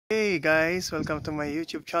Hey guys, welcome to my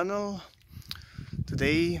YouTube channel.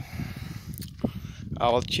 Today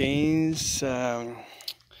I'll change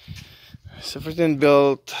serpentine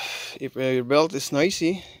belt if your belt is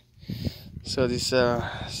noisy. So this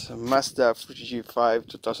is a Mazda protege 5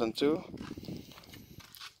 2002.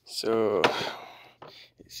 So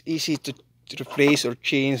it's easy to replace or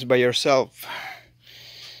change by yourself,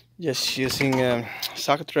 just using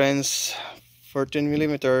socket wrench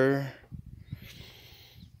 14mm,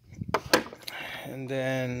 and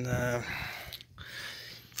then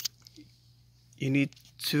you need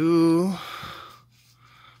to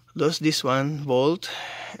lose this one bolt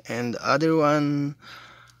and the other one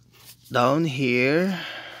down here.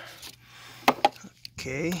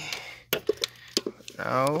 Okay,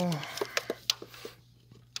 now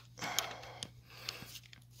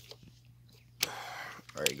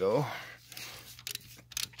there you go.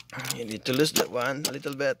 You need to lose that one a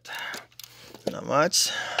little bit, not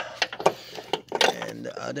much, and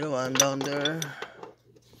the other one down there.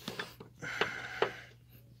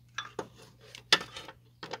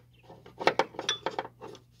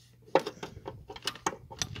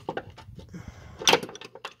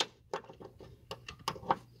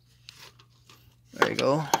 There you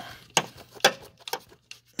go,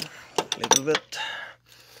 a little bit.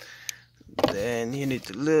 Then you need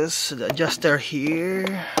to lose the adjuster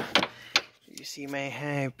here. You see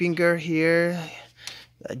my finger here,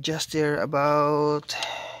 the adjuster about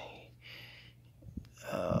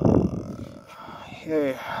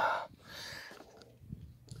here.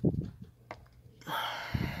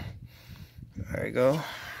 There you go.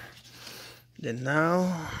 Then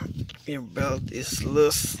now your belt is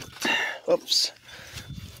loose. Oops.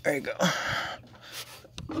 There you go.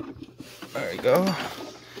 There you go.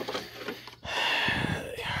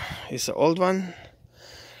 It's the old one.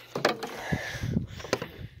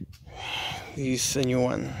 This is a new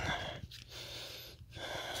one.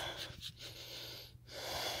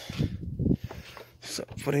 So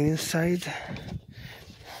put it inside.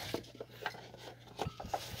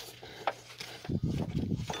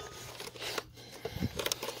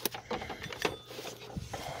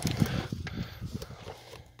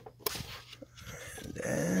 And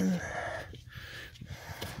then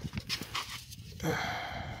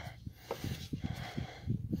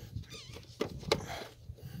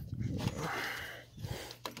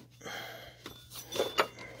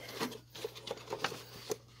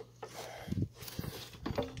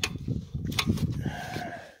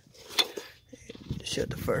shoot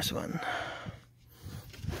the first one.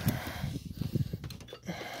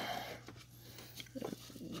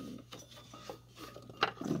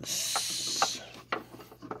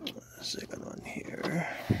 Second one here.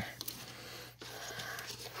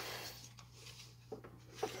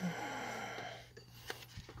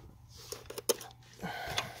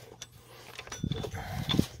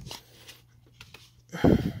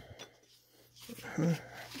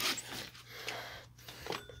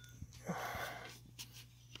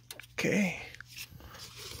 Okay,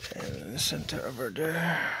 and the center over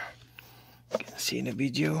there, you can see in the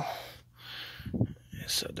video,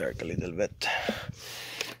 it's so dark a little bit.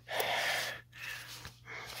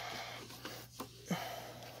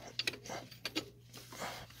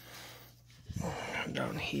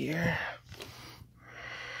 Down here,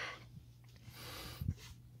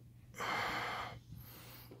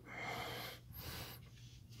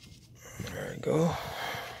 there we go.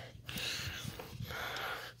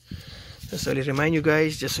 Just only remind you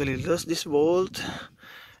guys, just only lose this bolt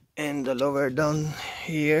and the lower down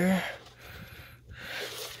here,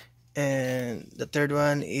 and the third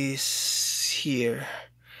one is here.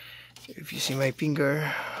 If you see my finger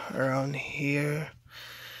around here,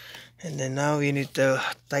 and then now you need to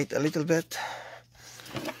tighten a little bit.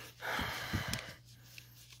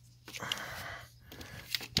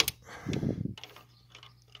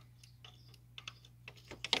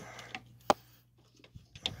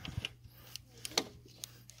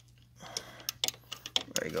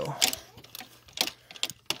 There you go.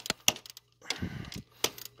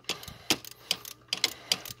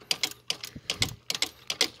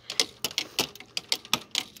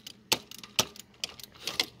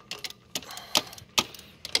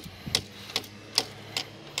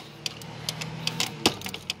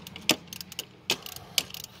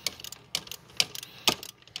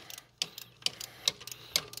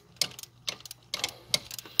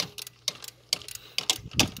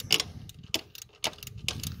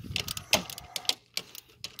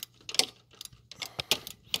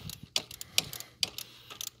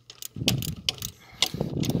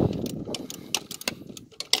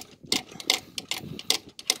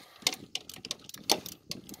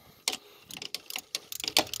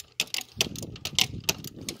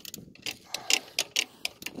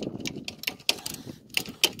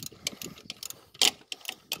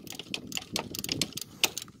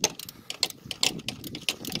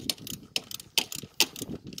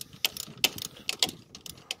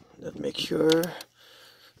 That make sure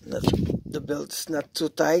that the belt's not too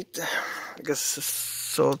tight, because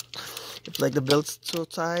so if like the belt's too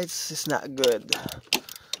tight, it's not good.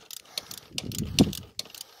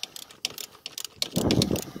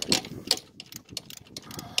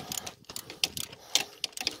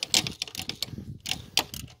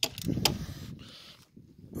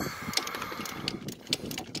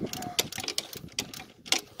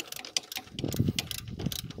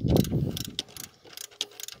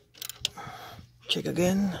 Check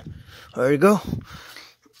again. There you go.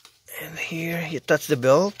 And here you touch the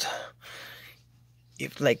belt.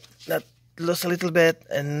 If like not loose a little bit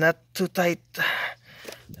and not too tight,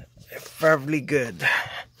 probably good.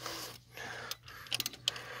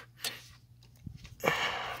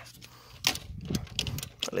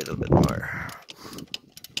 A little bit more.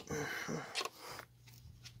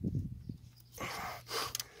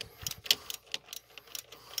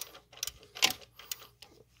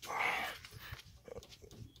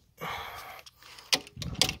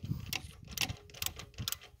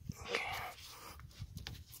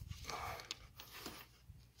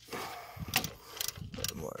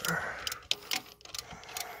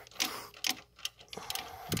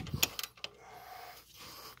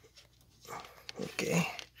 Okay,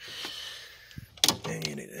 then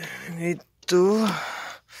you need to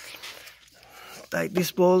tighten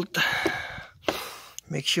this bolt.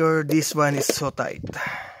 Make sure this one is so tight.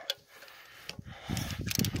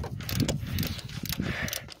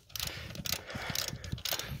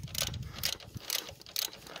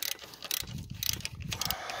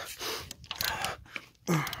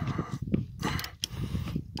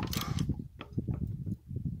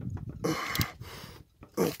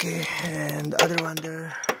 Okay, and the other one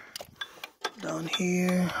there, down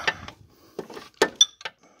here.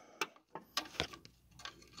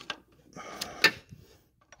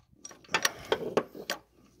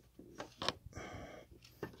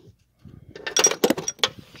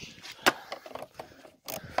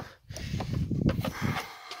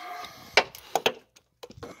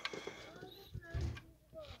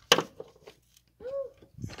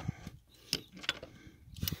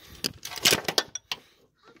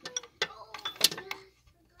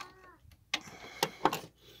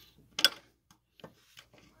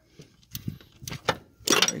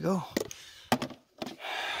 There you go.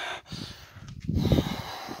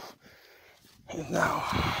 And now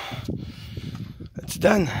it's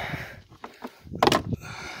done.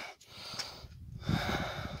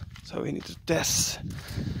 So we need to test.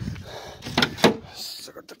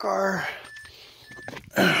 Start the car.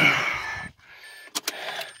 There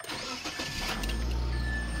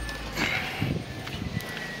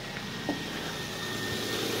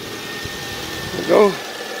we go.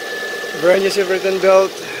 Brand new serpentine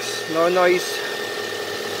belt, no noise,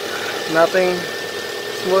 nothing,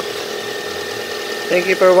 smooth. Thank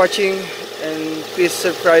you for watching, and please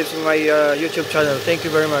subscribe to my YouTube channel. Thank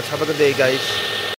you very much. Have a good day, guys.